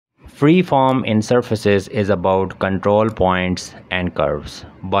Freeform in surfaces is about control points and curves.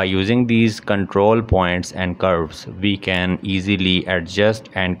 By using these control points and curves, we can easily adjust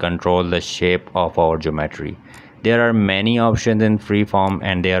and control the shape of our geometry. There are many options in Freeform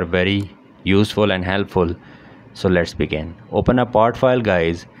and they are very useful and helpful. So let's begin. Open a part file,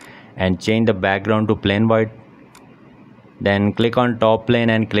 guys, and change the background to plain white. Then click on top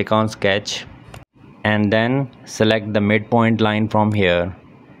plane and click on sketch, and then select the midpoint line from here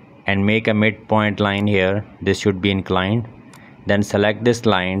and make a midpoint line here. This should be inclined. Then select this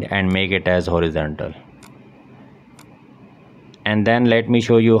line and make it as horizontal. And then let me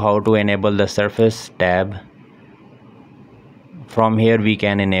show you how to enable the surface tab. From here we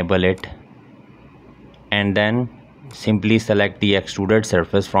can enable it, and then simply select the extruded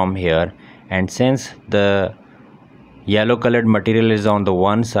surface from here, and since the yellow colored material is on the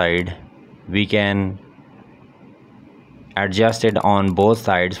one side, we can adjust it on both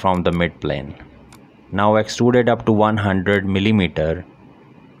sides from the mid plane. Now extrude it up to 100 millimeter,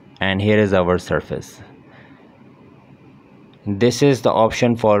 and here is our surface. This is the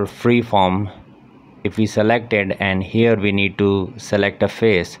option for Freeform. If we select it, and here we need to select a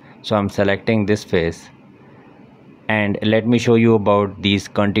face, so I'm selecting this face. And let me show you about these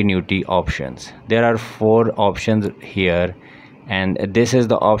continuity options. There are 4 options here, and this is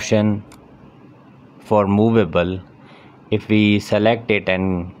the option for movable. If we select it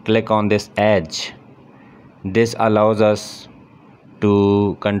and click on this edge, this allows us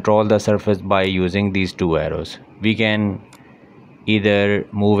to control the surface by using these 2 arrows. We can either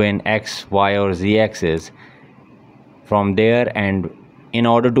move in X, Y or Z axis from there, and in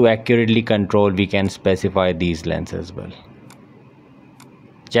order to accurately control, we can specify these lengths as well.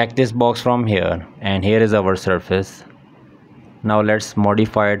 Check this box from here, and here is our surface. Now let's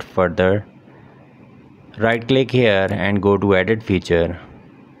modify it further. Right click here and go to edit feature.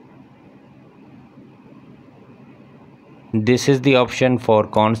 This is the option for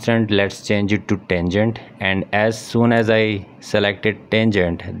constant. Let's change it to tangent, and as soon as I selected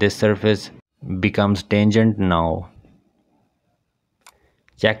tangent, this surface becomes tangent now.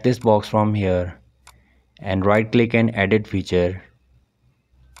 Check this box from here and right click and edit feature.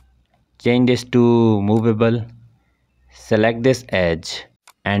 Change this to movable. Select this edge,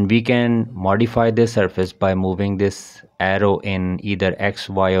 and we can modify this surface by moving this arrow in either X,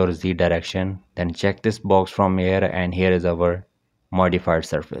 Y or Z direction. Then check this box from here, and here is our modified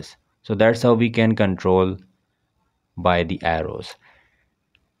surface. So that's how we can control by the arrows.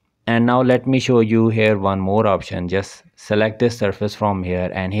 And now let me show you here one more option. Just select this surface from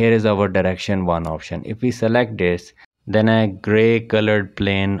here, and here is our direction 1 option. If we select this, then a gray colored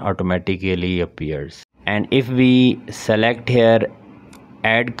plane automatically appears. And if we select here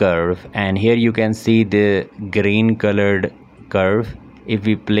add curve, and here you can see the green colored curve. If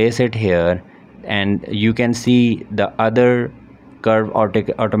we place it here, and you can see the other curve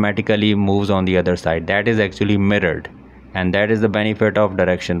automatically moves on the other side. That is actually mirrored, and that is the benefit of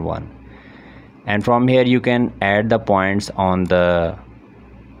direction 1. And from here you can add the points on the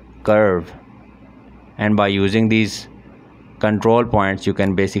curve, and by using these control points you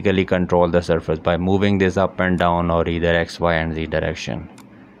can basically control the surface by moving this up and down or either X, Y and Z direction.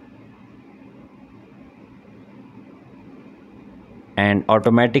 And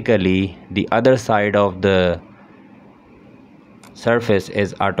automatically the other side of the surface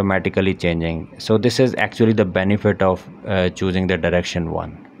is automatically changing. So this is actually the benefit of choosing the direction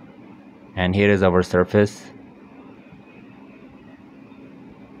 1. And here is our surface.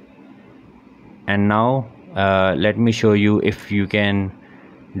 And now let me show you if you can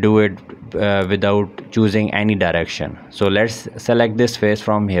do it without choosing any direction. So let's select this face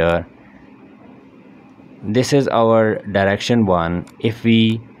from here. This is our direction 1. If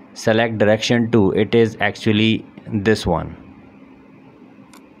we select direction 2, it is actually this one.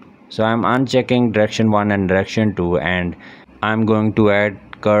 So I'm unchecking direction 1 and direction 2, and I'm going to add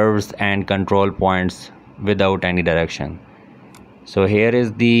curves and control points without any direction. So here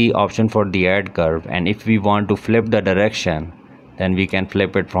is the option for the add curve, and if we want to flip the direction, then we can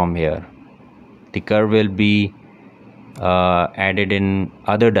flip it from here. The curve will be added in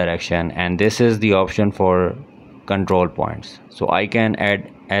other direction, and this is the option for control points. So I can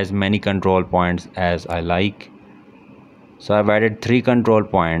add as many control points as I like. So I've added 3 control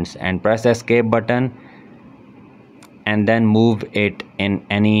points, and press escape button and then move it in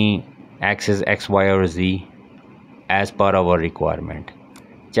any axis X, Y or Z as per our requirement.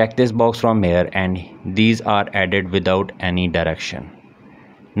 Check this box from here, and these are added without any direction.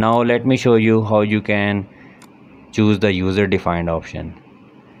 Now let me show you how you can choose the user defined option.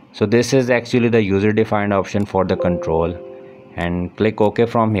 So this is actually the user defined option for the control. and click OK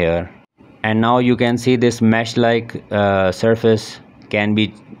from here. And now you can see this mesh like surface can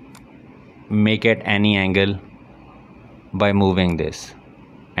be make at any angle by moving this.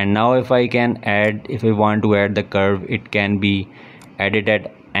 And now if I want to add the curve, it can be added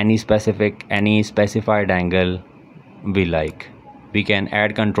at any specified angle we like. We can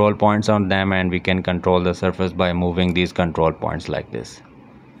add control points on them, and we can control the surface by moving these control points like this.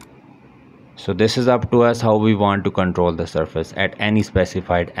 So this is up to us how we want to control the surface at any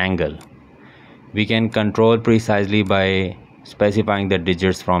specified angle. We can control precisely by specifying the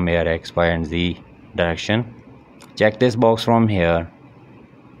digits from here, X, Y and Z direction. Check this box from here.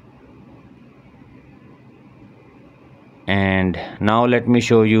 And now let me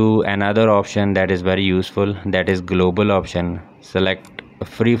show you another option that is very useful, that is global option. Select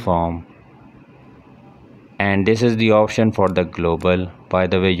Freeform, and this is the option for the global. By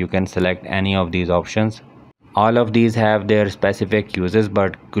the way, you can select any of these options. All of these have their specific uses,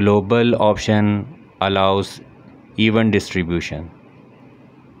 but global option allows even distribution.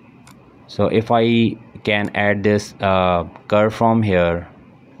 So if I can add this curve from here,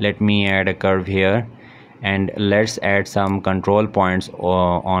 let me add a curve here, and let's add some control points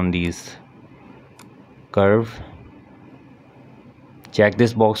on these curve. Check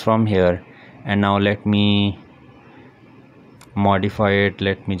this box from here, and now let me modify it.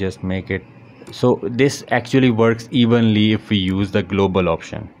 Let me just make it so this actually works evenly if we use the global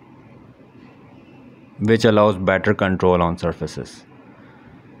option, which allows better control on surfaces.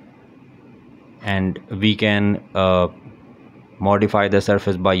 And we can modify the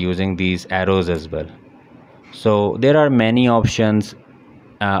surface by using these arrows as well. So there are many options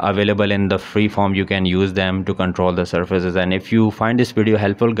available in the Freeform. You can use them to control the surfaces. And if you find this video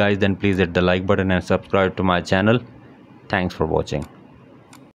helpful, guys, then please hit the like button and subscribe to my channel. Thanks for watching.